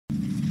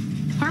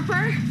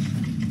Harper?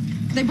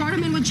 They brought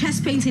him in with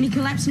chest pains and he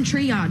collapsed in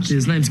triage.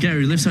 His name's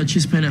Gary. Left side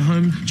chest pain at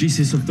home.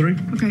 GCS of 3.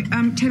 Okay,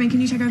 Tammy, can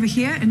you take over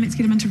here and let's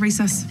get him into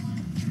resus?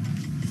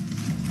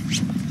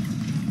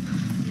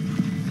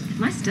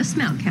 Nice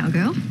dismount,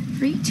 cowgirl.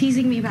 Are you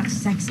teasing me about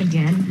sex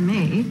again?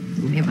 Me?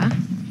 Never.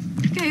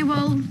 Okay,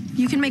 well,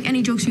 you can make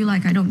any jokes you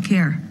like. I don't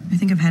care. I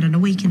think I've had an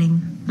awakening.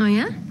 Oh,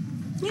 yeah?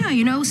 Yeah,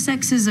 you know,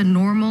 sex is a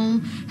normal,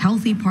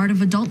 healthy part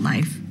of adult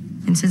life.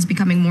 And since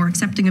becoming more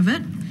accepting of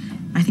it,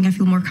 I think I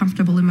feel more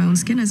comfortable in my own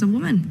skin as a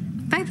woman.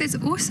 Faith, that's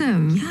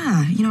awesome.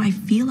 Yeah, you know, I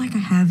feel like I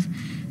have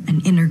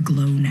an inner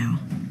glow now.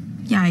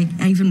 Yeah,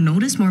 I even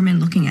notice more men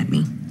looking at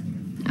me.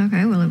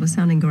 Okay, well, it was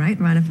sounding great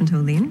right up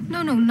until then.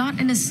 No, not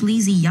in a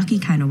sleazy, yucky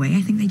kind of way.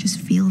 I think they just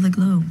feel the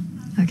glow.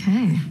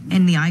 Okay.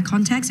 And the eye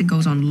contacts, it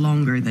goes on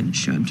longer than it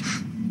should.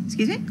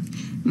 Excuse me?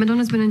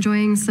 Madonna's been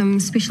enjoying some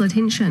special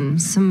attention,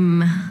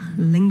 some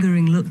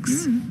lingering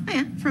looks. Oh,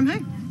 yeah, from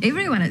who?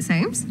 Everyone, it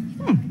seems.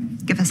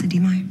 Give us a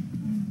demo.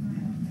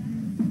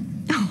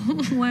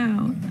 Oh,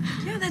 wow.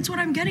 Yeah, that's what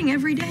I'm getting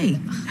every day.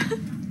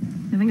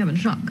 I think I'm in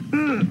shock.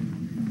 Ooh,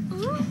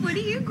 what are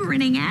you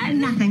grinning at?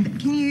 Nothing, but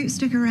can you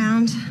stick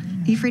around?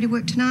 Are you free to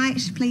work tonight,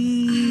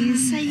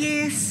 please? Say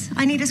yes.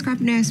 I need a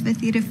scrub nurse for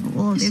theatre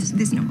 4.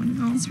 There's no one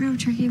else. It's real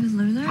tricky with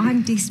Lulu.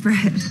 I'm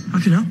desperate.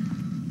 I can help.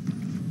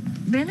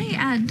 Really?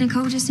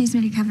 Nicole just needs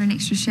me to cover an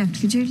extra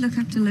shift. Could you look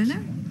up to Lulu?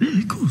 Yeah,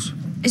 of course.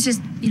 It's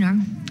just, you know,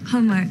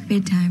 homework,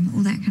 bedtime,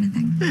 all that kind of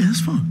thing. Yeah,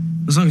 that's fine.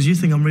 As long as you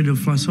think I'm ready to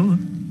fly solo.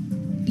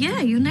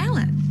 Yeah, you'll nail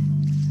it.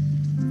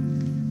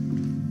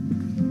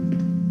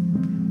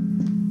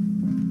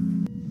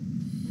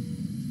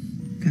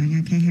 Going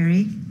okay,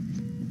 Harry?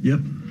 Yep.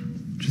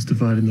 Just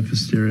dividing the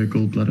posterior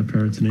gallbladder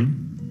peritoneum.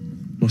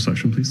 More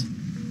suction, please.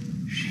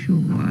 Sure.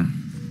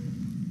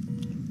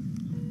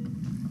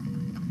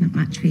 Not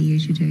much for you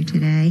to do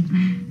today.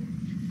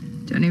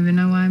 Don't even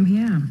know why I'm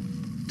here.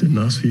 Didn't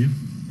ask for you.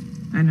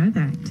 I know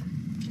that.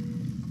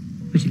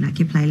 Would you like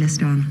your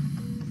playlist on?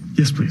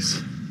 Yes,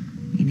 please.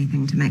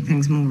 Anything to make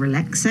things more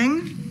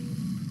relaxing?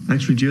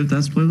 Actually, do you have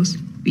Dad's playlist?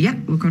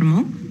 Yep, we've got them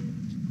all.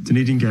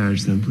 Dunedin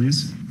Garage, then,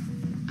 please.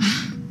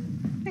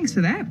 Thanks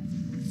for that.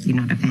 You're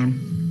not a fan?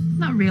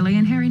 Not really,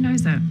 and Harry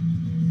knows it.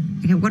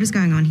 Okay, what is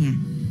going on here?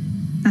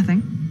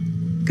 Nothing.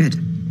 Good.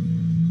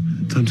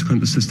 Time to clamp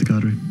the cystic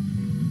artery.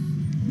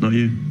 Not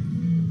you,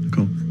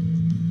 Nicole.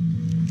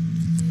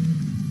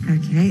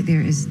 Okay,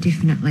 there is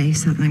definitely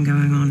something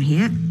going on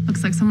here.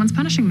 Looks like someone's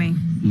punishing me.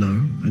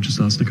 No, I just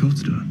asked Nicole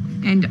to do it.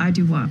 And I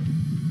do what?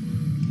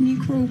 Can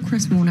you call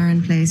Chris Warner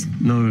in, please?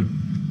 No.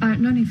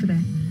 No need for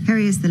that.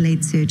 Harry is the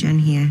lead surgeon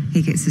here.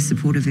 He gets the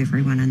support of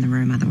everyone in the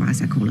room,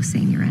 otherwise I call a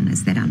senior in.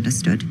 Is that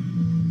understood?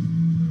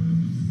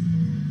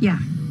 Yeah.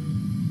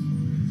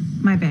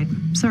 My bad.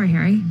 Sorry,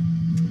 Harry.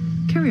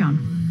 Carry on.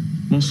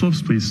 More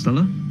swabs, please,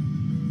 Stella.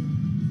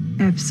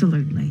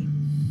 Absolutely.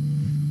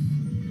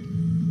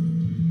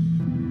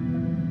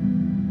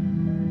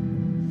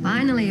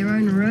 Finally, your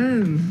own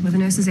room, where the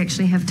nurses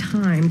actually have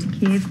time to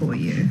care for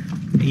you.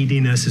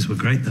 ED nurses were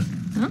great, though.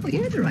 Oh,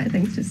 you know the right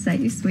things to say,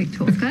 you sweet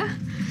talker.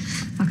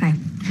 Okay,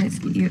 let's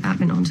get you up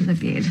and onto the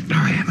bed.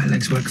 Oh, yeah, my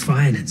legs work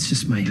fine. It's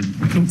just my...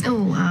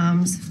 Oh,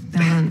 arms,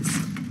 balance.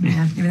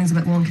 Yeah, everything's a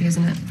bit wonky,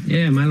 isn't it?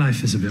 Yeah, my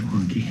life is a bit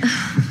wonky.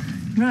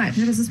 Right,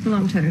 who does this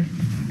belong to?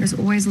 There's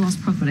always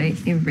lost property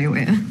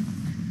everywhere. I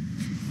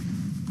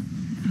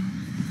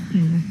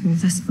don't know who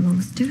this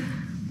belongs to.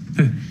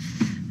 Who?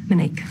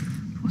 Monique.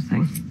 Poor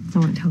thing. I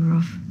won't tell her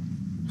off.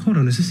 Hold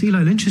on, is this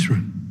Eli Lynch's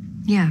room?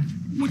 Yeah.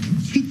 What?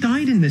 He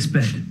died in this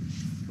bed.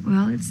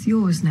 Well, it's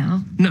yours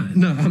now. No,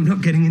 I'm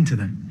not getting into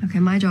that. Okay,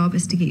 my job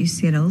is to get you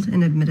settled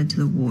and admitted to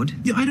the ward.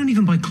 Yeah, I don't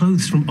even buy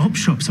clothes from op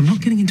shops. I'm not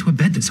getting into a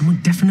bed that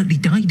someone definitely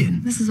died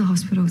in. This is a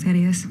hospital,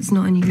 Thaddeus. It's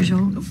not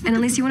unusual. And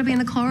unless you want to be in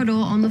the corridor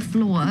on the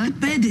floor... The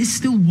bed is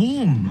still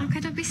warm. Okay,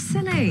 don't be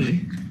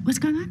silly. What's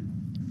going on?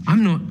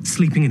 I'm not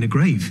sleeping in a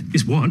grave,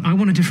 is what. I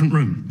want a different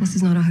room. This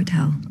is not a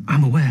hotel.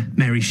 I'm aware,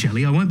 Mary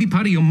Shelley. I won't be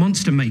part of your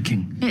monster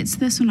making. It's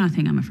this or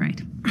nothing, I'm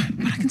afraid.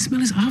 But I can smell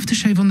his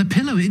aftershave on the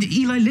pillow.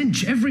 Eli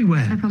Lynch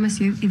everywhere. I promise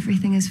you,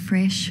 everything is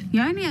fresh.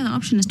 Your only other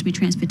option is to be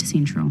transferred to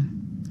Central.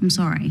 I'm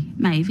sorry.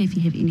 Maeve, if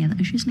you have any other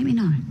issues, let me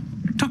know.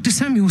 Dr.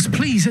 Samuels,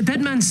 please. A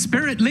dead man's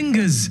spirit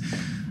lingers.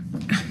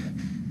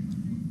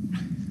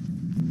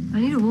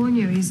 I need to warn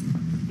you, he's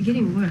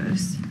getting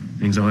worse.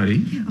 Anxiety?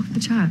 Yeah, off the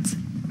charts.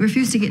 He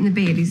refused to get in the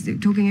bed. He's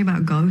talking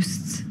about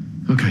ghosts.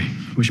 Okay,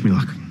 wish me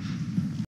luck.